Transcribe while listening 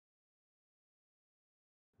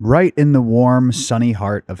Right in the warm, sunny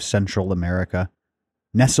heart of Central America,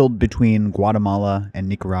 nestled between Guatemala and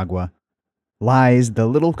Nicaragua, lies the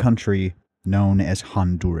little country known as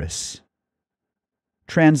Honduras.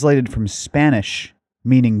 Translated from Spanish,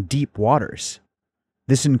 meaning deep waters,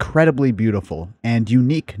 this incredibly beautiful and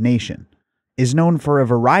unique nation is known for a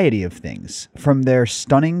variety of things, from their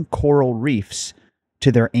stunning coral reefs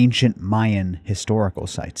to their ancient Mayan historical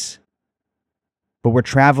sites. But we're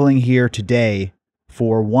traveling here today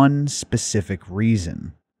for one specific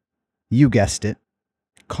reason. You guessed it,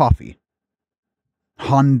 coffee.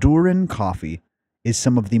 Honduran coffee is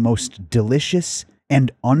some of the most delicious and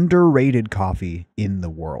underrated coffee in the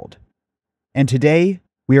world. And today,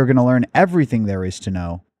 we are going to learn everything there is to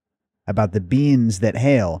know about the beans that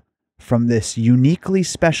hail from this uniquely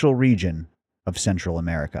special region of Central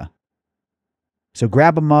America. So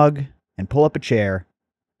grab a mug and pull up a chair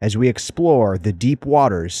as we explore the deep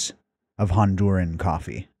waters of Honduran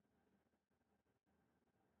coffee.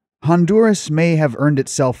 Honduras may have earned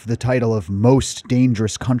itself the title of most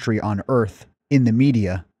dangerous country on earth in the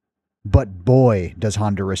media, but boy, does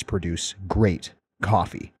Honduras produce great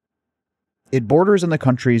coffee. It borders on the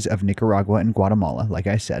countries of Nicaragua and Guatemala, like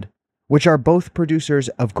I said, which are both producers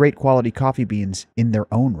of great quality coffee beans in their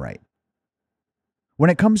own right.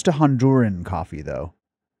 When it comes to Honduran coffee, though,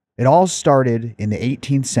 it all started in the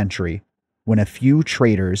 18th century when a few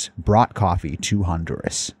traders brought coffee to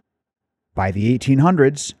Honduras. By the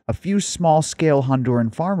 1800s, a few small-scale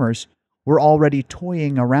Honduran farmers were already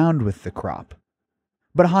toying around with the crop.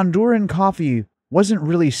 But Honduran coffee wasn't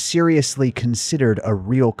really seriously considered a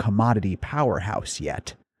real commodity powerhouse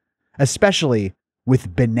yet, especially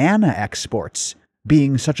with banana exports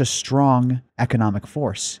being such a strong economic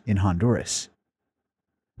force in Honduras.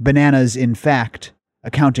 Bananas, in fact,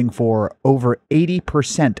 accounting for over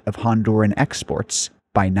 80% of Honduran exports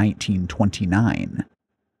by 1929.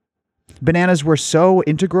 Bananas were so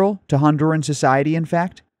integral to Honduran society, in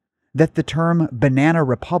fact, that the term Banana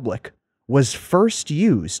Republic was first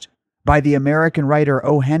used by the American writer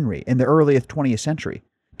O. Henry in the early 20th century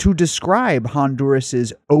to describe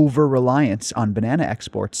Honduras's over-reliance on banana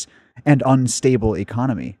exports and unstable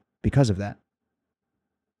economy because of that.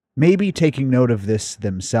 Maybe taking note of this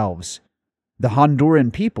themselves, the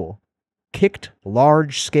Honduran people kicked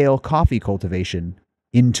large-scale coffee cultivation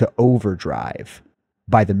into overdrive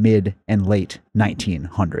by the mid and late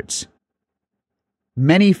 1900s.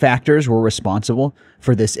 Many factors were responsible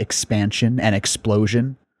for this expansion and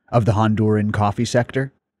explosion of the Honduran coffee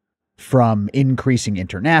sector, from increasing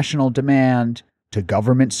international demand to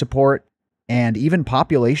government support and even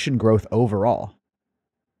population growth overall.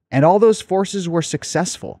 And all those forces were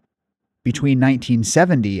successful. Between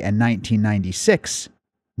 1970 and 1996,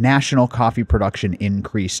 national coffee production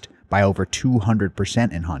increased by over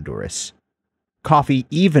 200% in Honduras. Coffee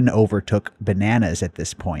even overtook bananas at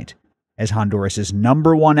this point as Honduras's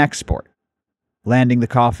 #1 export, landing the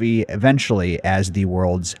coffee eventually as the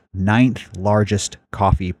world's 9th largest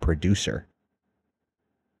coffee producer.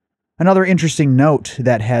 Another interesting note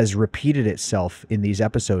that has repeated itself in these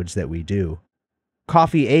episodes that we do: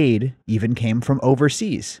 coffee aid even came from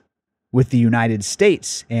overseas, with the United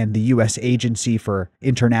States and the U.S. Agency for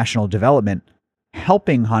International Development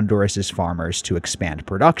helping Honduras's farmers to expand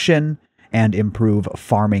production and improve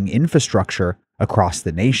farming infrastructure across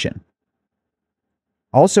the nation.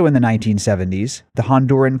 Also in the 1970s, the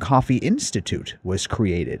Honduran Coffee Institute was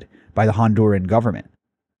created by the Honduran government.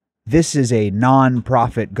 This is a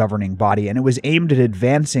non-profit governing body, and it was aimed at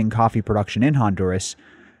advancing coffee production in Honduras,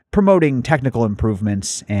 promoting technical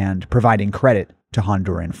improvements and providing credit to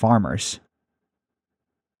Honduran farmers.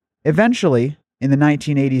 Eventually, in the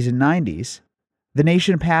 1980s and 90s, the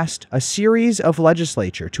nation passed a series of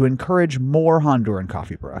legislation to encourage more Honduran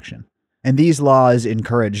coffee production. And these laws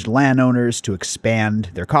encouraged landowners to expand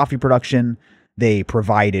their coffee production. They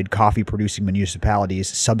provided coffee-producing municipalities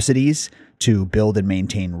subsidies to build and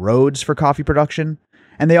maintain roads for coffee production.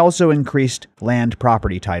 And they also increased land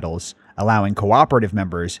property titles, allowing cooperative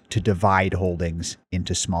members to divide holdings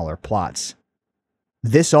into smaller plots.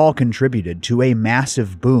 This all contributed to a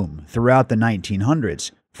massive boom throughout the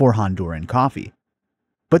 1900s for Honduran coffee.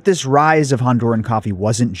 But this rise of Honduran coffee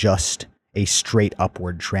wasn't just a straight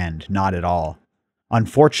upward trend, not at all.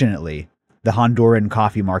 Unfortunately, the Honduran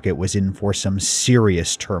coffee market was in for some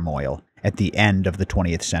serious turmoil at the end of the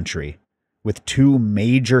 20th century, with two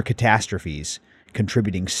major catastrophes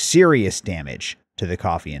contributing serious damage to the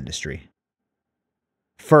coffee industry.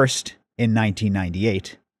 First, in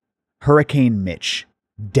 1998, Hurricane Mitch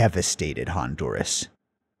devastated Honduras.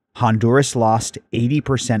 Honduras lost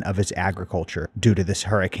 80% of its agriculture due to this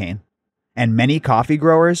hurricane, and many coffee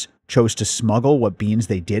growers chose to smuggle what beans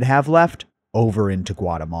they did have left over into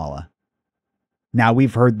Guatemala. Now,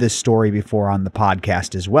 we've heard this story before on the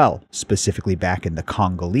podcast as well, specifically back in the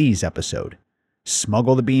Congolese episode.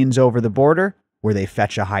 Smuggle the beans over the border, where they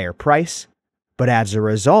fetch a higher price, but as a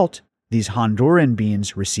result, these Honduran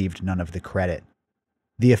beans received none of the credit.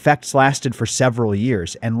 The effects lasted for several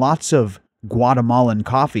years, and lots of Guatemalan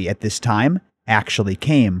coffee at this time actually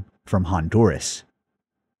came from Honduras.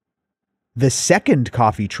 The second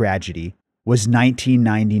coffee tragedy was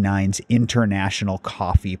 1999's international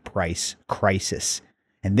coffee price crisis,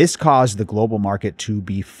 and this caused the global market to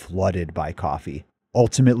be flooded by coffee,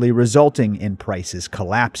 ultimately resulting in prices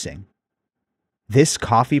collapsing. This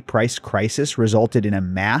coffee price crisis resulted in a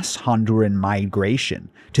mass Honduran migration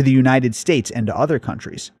to the United States and to other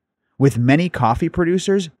countries, with many coffee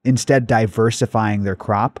producers instead diversifying their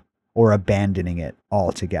crop or abandoning it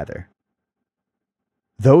altogether.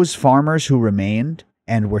 Those farmers who remained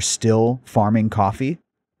and were still farming coffee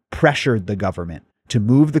pressured the government to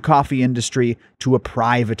move the coffee industry to a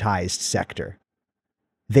privatized sector.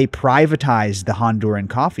 They privatized the Honduran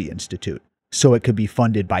Coffee Institute so it could be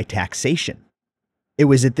funded by taxation. It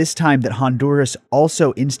was at this time that Honduras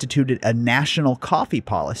also instituted a national coffee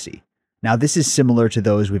policy. Now, this is similar to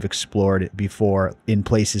those we've explored before in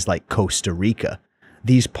places like Costa Rica.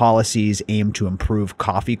 These policies aim to improve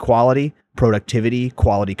coffee quality, productivity,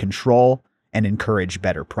 quality control, and encourage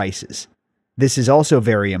better prices. This is also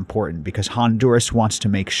very important because Honduras wants to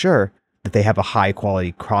make sure that they have a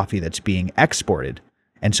high-quality coffee that's being exported,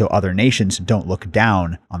 and so other nations don't look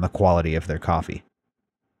down on the quality of their coffee.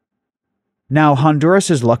 Now, Honduras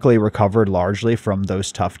has luckily recovered largely from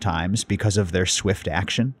those tough times because of their swift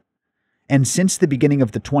action. And since the beginning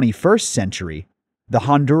of the 21st century, the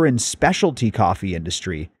Honduran specialty coffee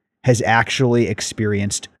industry has actually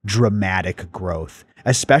experienced dramatic growth,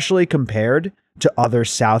 especially compared to other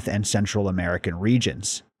South and Central American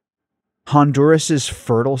regions. Honduras's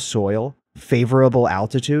fertile soil, favorable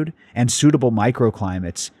altitude, and suitable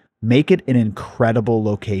microclimates make it an incredible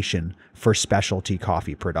location for specialty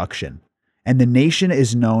coffee production, and the nation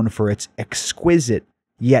is known for its exquisite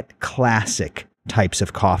yet classic types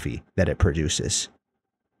of coffee that it produces.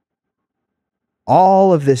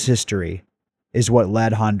 All of this history is what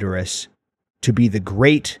led Honduras to be the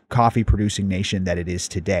great coffee producing nation that it is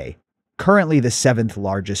today, currently the 7th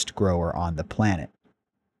largest grower on the planet.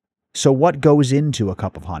 So what goes into a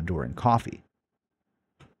cup of Honduran coffee?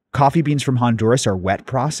 Coffee beans from Honduras are wet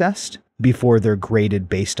processed before they're graded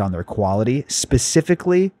based on their quality,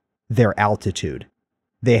 specifically their altitude.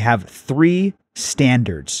 They have 3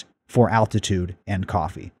 standards for altitude and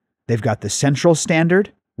coffee. They've got the central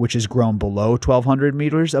standard, which is grown below 1,200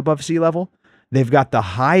 meters above sea level. They've got the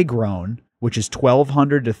high grown, which is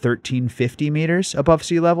 1,200 to 1,350 meters above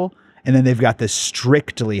sea level. And then they've got the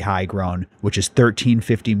strictly high grown, which is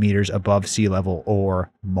 1,350 meters above sea level or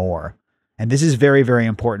more. And this is very, very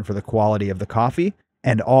important for the quality of the coffee.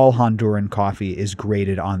 And all Honduran coffee is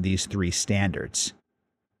graded on these 3 standards.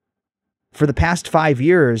 For the past 5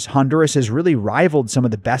 years, Honduras has really rivaled some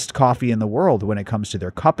of the best coffee in the world when it comes to their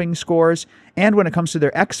cupping scores and when it comes to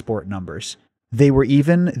their export numbers. They were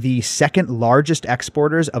even the 2nd largest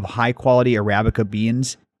exporters of high-quality Arabica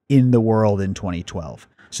beans in the world in 2012.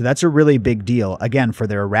 So that's a really big deal, again, for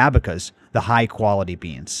their Arabicas, the high-quality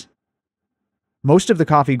beans. Most of the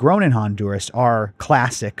coffee grown in Honduras are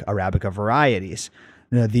classic Arabica varieties,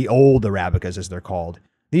 the old Arabicas as they're called.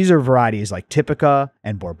 These are varieties like Typica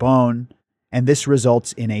and Bourbon, and this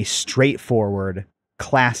results in a straightforward,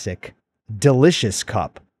 classic, delicious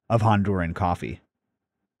cup of Honduran coffee.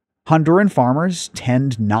 Honduran farmers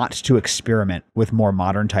tend not to experiment with more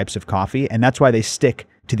modern types of coffee, and that's why they stick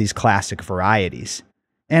to these classic varieties.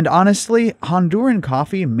 And honestly, Honduran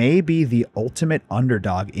coffee may be the ultimate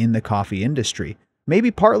underdog in the coffee industry,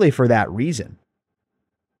 maybe partly for that reason.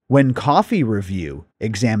 When Coffee Review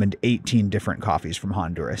examined 18 different coffees from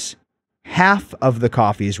Honduras, half of the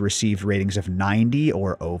coffees received ratings of 90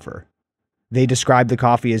 or over. They described the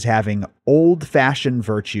coffee as having old-fashioned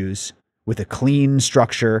virtues with a clean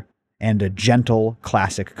structure and a gentle,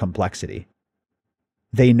 classic complexity.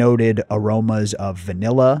 They noted aromas of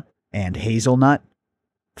vanilla and hazelnut,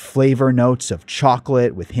 flavor notes of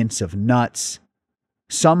chocolate with hints of nuts.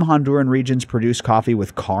 Some Honduran regions produce coffee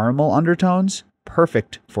with caramel undertones,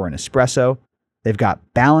 perfect for an espresso. They've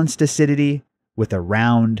got balanced acidity with a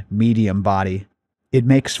round, medium body. It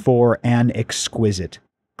makes for an exquisite,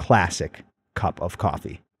 classic cup of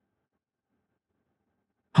coffee.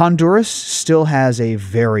 Honduras still has a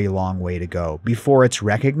very long way to go before it's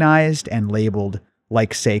recognized and labeled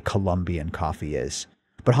like, say, Colombian coffee is.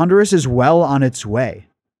 But Honduras is well on its way.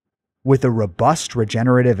 With a robust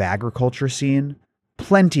regenerative agriculture scene,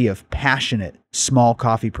 plenty of passionate small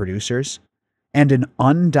coffee producers, and an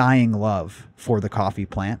undying love for the coffee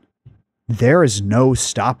plant, there is no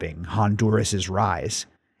stopping Honduras's rise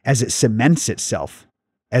as it cements itself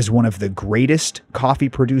as one of the greatest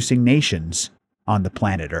coffee-producing nations on the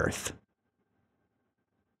planet Earth.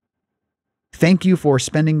 Thank you for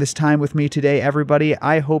spending this time with me today, everybody.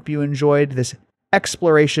 I hope you enjoyed this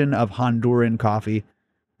exploration of Honduran coffee,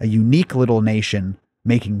 a unique little nation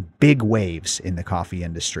making big waves in the coffee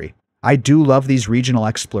industry. I do love these regional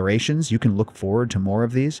explorations. You can look forward to more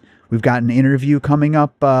of these. We've got an interview coming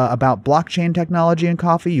up about blockchain technology and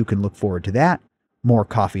coffee. You can look forward to that. More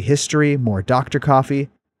coffee history, more Dr. Coffee.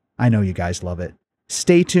 I know you guys love it.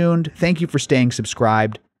 Stay tuned. Thank you for staying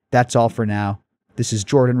subscribed. That's all for now. This is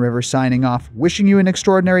Jordan Rivers signing off, wishing you an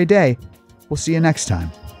extraordinary day. We'll see you next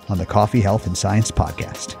time on the Coffee, Health, and Science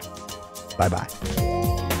Podcast. Bye-bye.